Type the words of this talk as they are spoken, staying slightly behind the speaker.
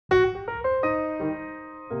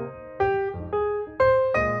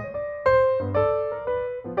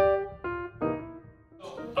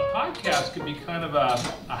podcast could be kind of a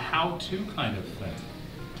how-to kind of thing.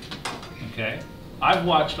 Okay? I've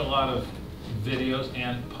watched a lot of videos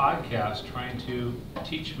and podcasts trying to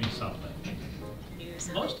teach me something.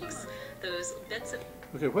 Most of them. Those bits of...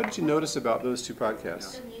 Okay, what did you notice about those two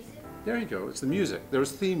podcasts? The music. There you go, it's the music. There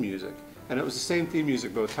was theme music, and it was the same theme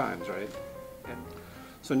music both times, right? Yeah.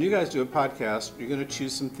 So when you guys do a podcast, you're going to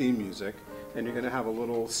choose some theme music, and you're going to have a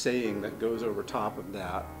little saying that goes over top of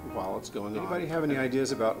that while it's going on. Anybody have any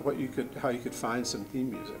ideas about how you could find some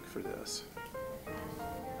theme music for this?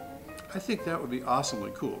 I think that would be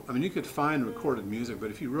awesomely cool. I mean, you could find recorded music,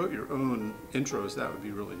 but if you wrote your own intros, that would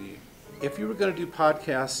be really neat. If you were going to do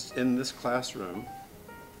podcasts in this classroom,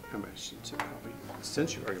 I should say probably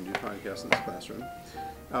since you are going to do podcasts in this classroom,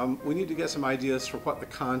 we need to get some ideas for what the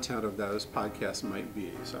content of those podcasts might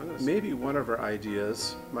be. So maybe one of our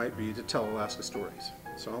ideas might be to tell Alaska stories.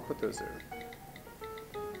 So I'll put those there.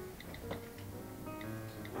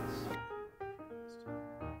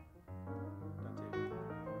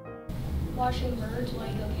 Watching birds while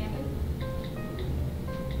you go camping.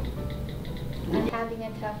 And having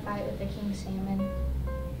a tough fight with the king salmon.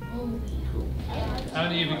 How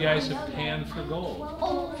many of you guys have panned for gold?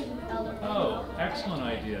 Oh, excellent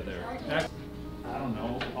idea there. I don't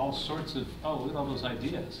know, all sorts of, look at all those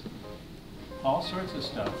ideas. All sorts of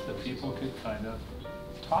stuff that people could kind of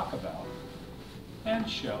talk about and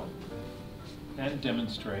show and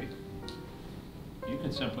demonstrate. You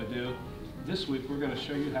can simply do, this week we're going to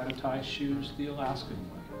show you how to tie shoes the Alaskan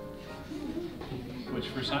way, which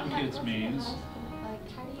for some kids means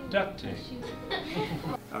duct tape.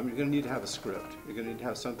 You're going to need to have a script. You're going to need to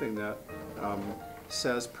have something that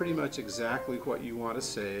says pretty much exactly what you want to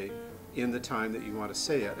say in the time that you want to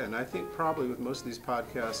say it. And I think probably with most of these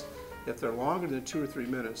podcasts, if they're longer than 2 or 3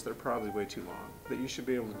 minutes, they're probably way too long. That you should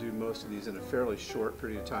be able to do most of these in a fairly short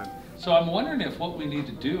period of time. So I'm wondering if what we need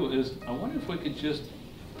to do is, I wonder if we could just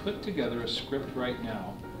put together a script right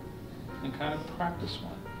now and kind of practice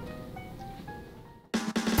one.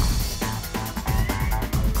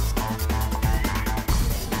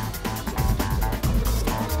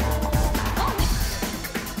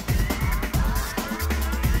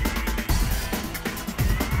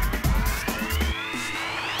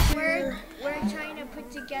 We're trying to put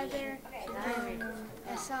together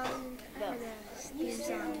a song, theme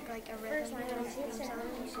song, like a rhythm theme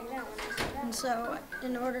song. And so,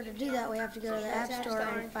 in order to do that, we have to go to the App Store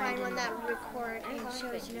and find one it. that record and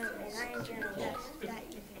shows notes. Yes, that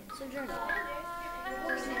you can. So journal.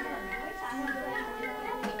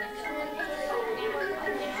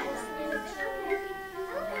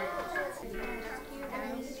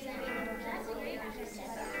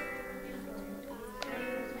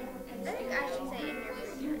 I think I should say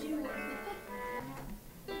interview.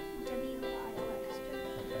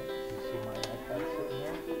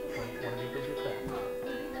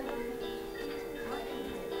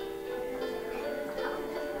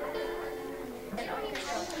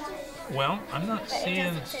 Well, I'm not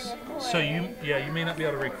seeing, so you may not be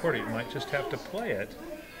able to record it. You might just have to play it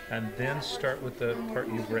and then start with the part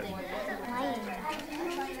you've written.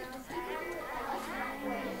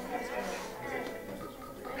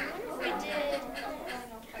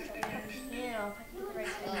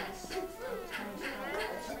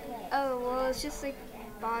 Oh, well, it's just like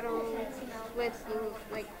bottles with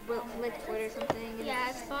like liquid or something. Yeah,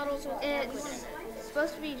 it's bottles with liquid. It's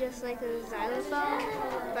supposed to be just like a xylophone,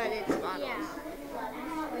 but it's bottles.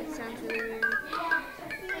 Yeah. It sounds really weird.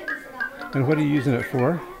 And what are you using it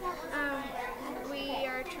for? We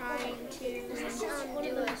are trying to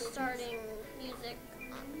do a starting music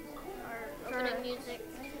or opening music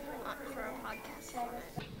for a podcast.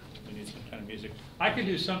 We need some kind of music. I could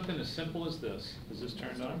do something as simple as this. Is this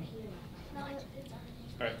turned on? All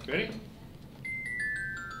right, ready?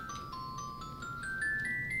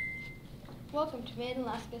 Welcome to Made in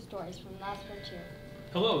Alaska Stories from Last Frontier.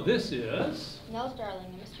 Hello, this is Nels Darling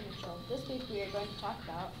and Mr. Mitchell. This week we are going to talk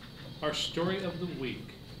about our story of the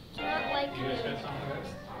week. Not like You guys got something guys?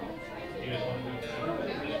 You guys want to do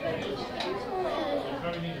it? You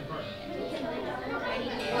probably need your partner.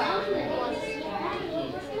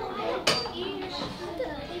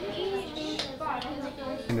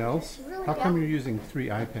 Nels, how come you're using 3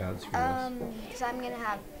 iPads for this? because I'm gonna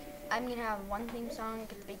have one theme song at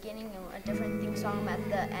the beginning and a different theme song at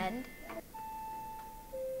the end.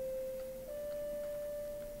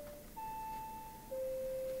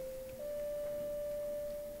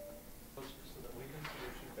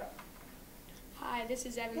 Hi, this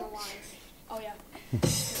is Evan the Wise. Oh yeah.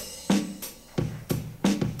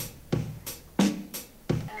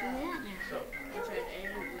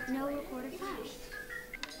 No recorded flash.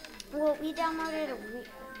 Well, we downloaded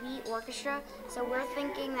We Orchestra, so we're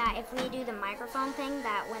thinking that if we do the microphone thing,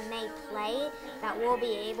 that when they play, that we'll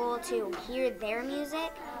be able to hear their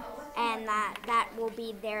music, and that will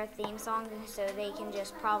be their theme song, so they can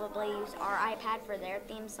just probably use our iPad for their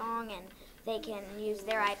theme song, and they can use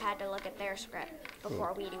their iPad to look at their script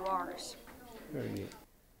before we do ours. Very neat.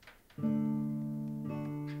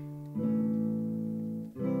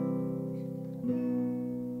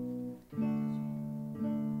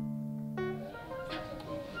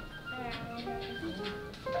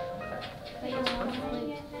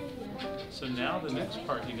 So now the next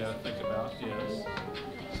part you got to think about is,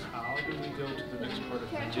 how do we go to the next part of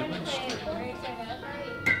demonstrating?